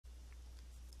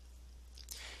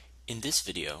In this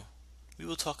video, we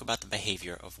will talk about the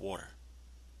behavior of water.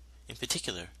 In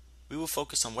particular, we will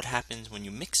focus on what happens when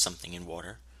you mix something in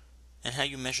water and how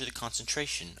you measure the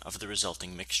concentration of the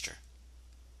resulting mixture.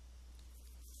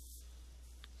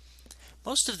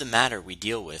 Most of the matter we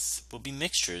deal with will be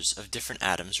mixtures of different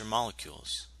atoms or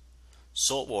molecules.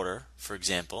 Salt water, for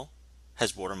example,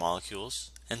 has water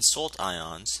molecules and salt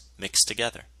ions mixed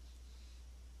together.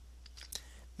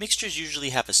 Mixtures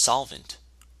usually have a solvent,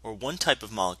 or one type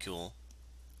of molecule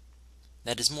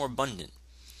that is more abundant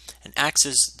and acts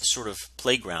as the sort of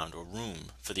playground or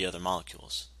room for the other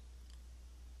molecules.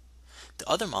 The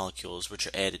other molecules which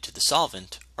are added to the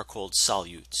solvent are called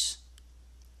solutes.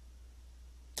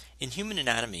 In human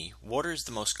anatomy, water is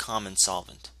the most common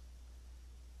solvent.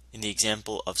 In the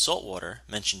example of salt water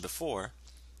mentioned before,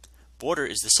 water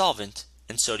is the solvent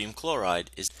and sodium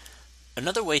chloride is.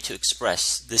 Another way to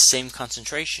express this same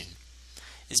concentration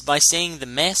is by saying the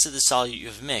mass of the solute you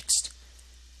have mixed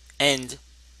and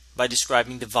by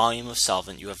describing the volume of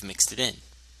solvent you have mixed it in.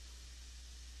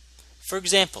 For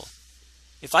example,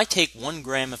 if I take 1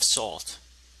 gram of salt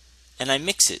and I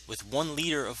mix it with 1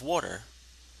 liter of water,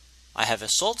 I have a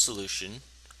salt solution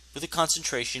with a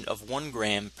concentration of 1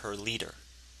 gram per liter.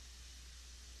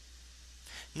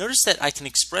 Notice that I can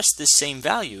express this same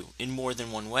value in more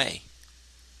than one way.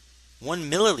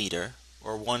 1 milliliter,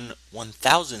 or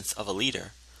 1/1000th of a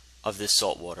liter, of this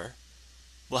salt water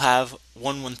will have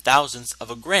 1/1000th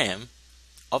of a gram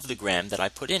of the gram that I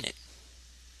put in it.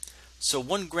 So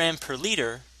 1 gram per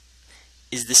liter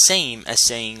is the same as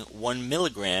saying 1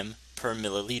 milligram per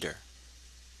milliliter.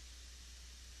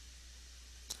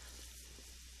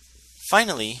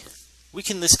 Finally, we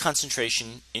can list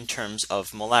concentration in terms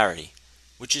of molarity,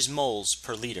 which is moles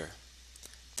per liter.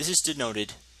 This is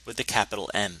denoted with the capital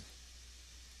M.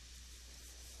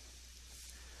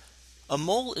 A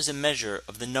mole is a measure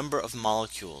of the number of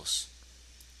molecules.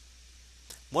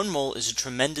 1 mole is a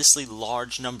tremendously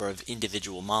large number of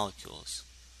individual molecules.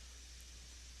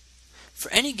 For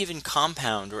any given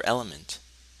compound or element,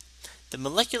 the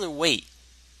molecular weight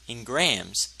in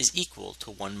grams is equal to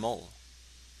 1 mole.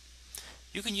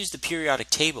 You can use the periodic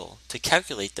table to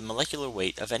calculate the molecular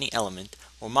weight of any element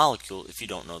or molecule if you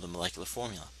don't know the molecular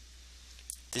formula.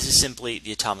 This is simply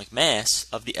the atomic mass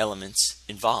of the elements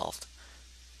involved.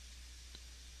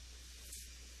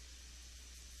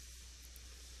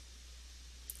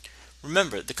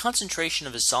 Remember, the concentration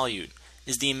of a solute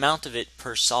is the amount of it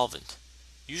per solvent,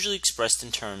 usually expressed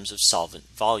in terms of solvent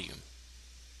volume.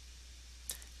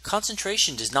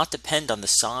 Concentration does not depend on the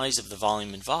size of the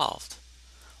volume involved,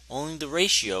 only the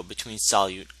ratio between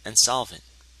solute and solvent.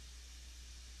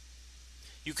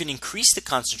 You can increase the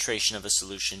concentration of a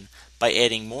solution by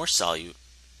adding more solute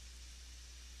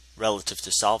relative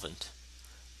to solvent,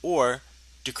 or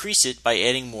decrease it by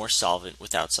adding more solvent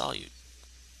without solute.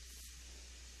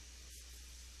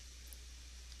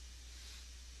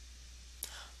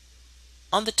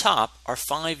 On the top are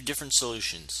 5 different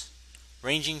solutions,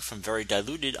 ranging from very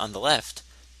diluted on the left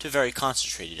to very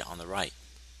concentrated on the right.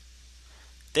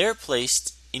 They are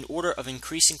placed in order of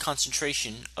increasing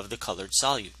concentration of the colored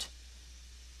solute.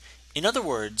 In other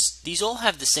words, these all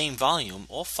have the same volume.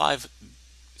 All 5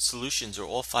 solutions, or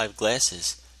all 5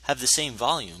 glasses, have the same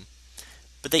volume,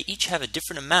 but they each have a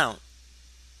different amount,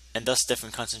 and thus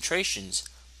different concentrations,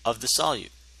 of the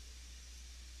solute.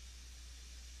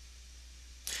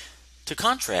 To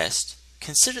contrast,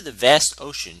 consider the vast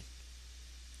ocean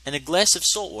and a glass of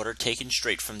salt water taken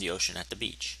straight from the ocean at the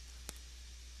beach.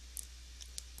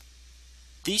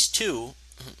 These two,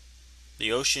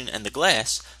 the ocean and the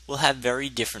glass, will have very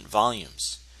different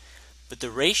volumes, but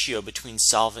the ratio between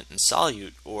solvent and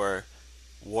solute, or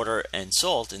water and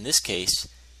salt in this case,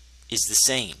 is the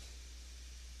same.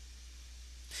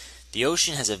 The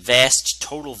ocean has a vast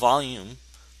total volume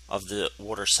of the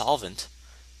water solvent,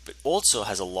 but also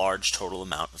has a large total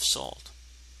amount of salt.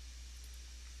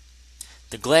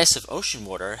 The glass of ocean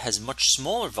water has much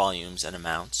smaller volumes and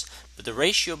amounts, but the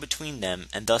ratio between them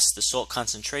and thus the salt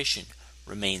concentration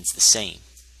remains the same.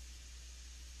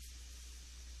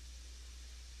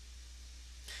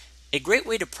 A great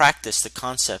way to practice the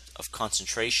concept of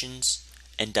concentrations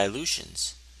and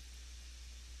dilutions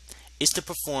is to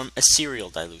perform a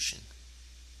serial dilution.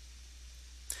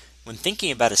 When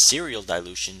thinking about a serial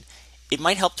dilution, it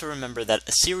might help to remember that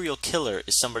a serial killer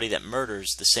is somebody that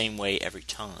murders the same way every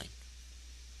time.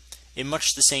 In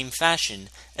much the same fashion,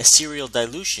 a serial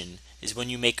dilution is when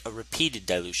you make a repeated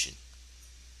dilution.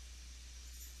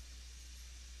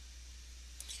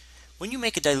 When you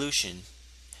make a dilution,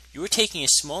 you are taking a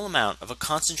small amount of a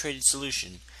concentrated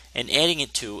solution and adding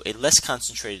it to a less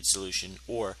concentrated solution,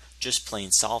 or just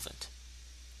plain solvent.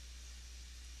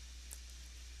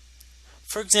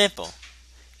 For example,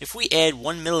 if we add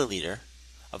 1 milliliter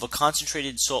of a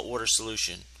concentrated saltwater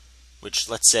solution, which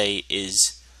let's say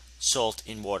is salt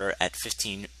in water at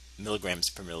 15 milligrams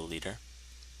per milliliter,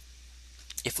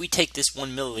 if we take this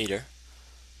 1 milliliter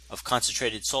of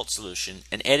concentrated salt solution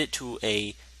and add it to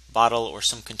a bottle or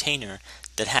some container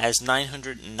that has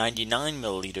 999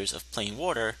 milliliters of plain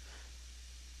water,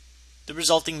 the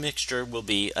resulting mixture will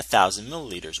be 1,000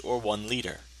 milliliters or 1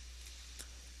 liter.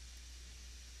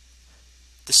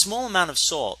 The small amount of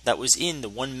salt that was in the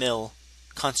 1 ml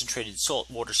concentrated salt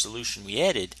water solution we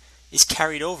added is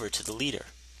carried over to the liter.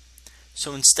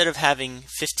 So instead of having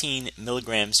 15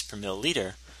 milligrams per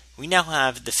milliliter, we now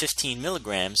have the 15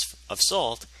 milligrams of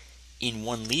salt in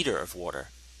 1 liter of water.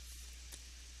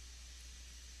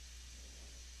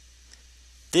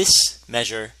 This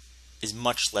measure is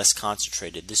much less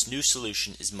concentrated. This new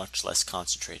solution is much less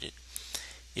concentrated.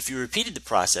 If you repeated the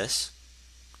process,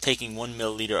 taking 1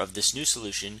 milliliter of this new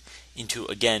solution into,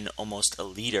 again, almost a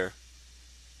liter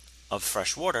of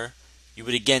fresh water, you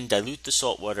would again dilute the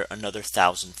salt water another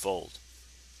 1,000-fold.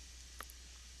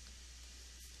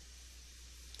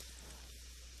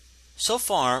 So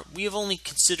far, we have only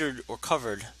considered or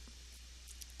covered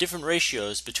different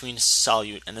ratios between a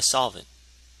solute and a solvent.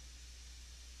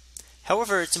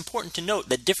 However, it's important to note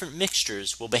that different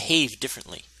mixtures will behave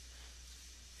differently.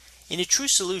 In a true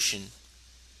solution,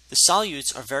 the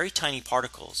solutes are very tiny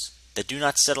particles that do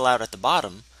not settle out at the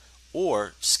bottom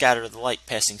or scatter the light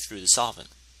passing through the solvent.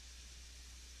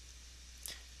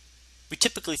 We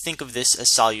typically think of this as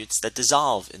solutes that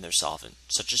dissolve in their solvent,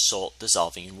 such as salt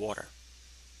dissolving in water.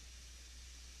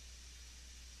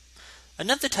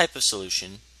 Another type of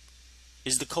solution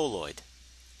is the colloid.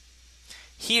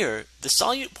 Here, the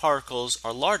solute particles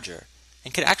are larger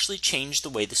and can actually change the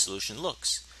way the solution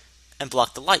looks and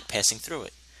block the light passing through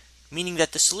it, meaning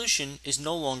that the solution is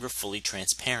no longer fully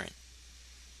transparent.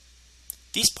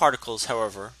 These particles,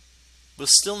 however, will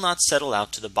still not settle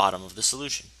out to the bottom of the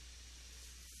solution.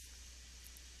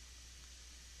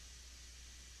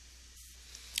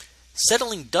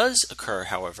 Settling does occur,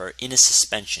 however, in a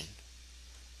suspension.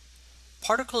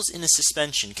 Particles in a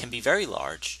suspension can be very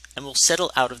large and will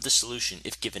settle out of the solution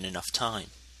if given enough time.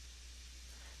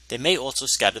 They may also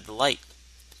scatter the light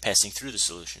passing through the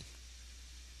solution.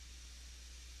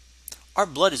 Our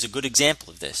blood is a good example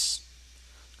of this.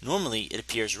 Normally it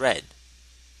appears red,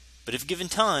 but if given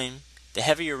time, the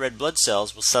heavier red blood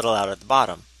cells will settle out at the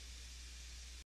bottom,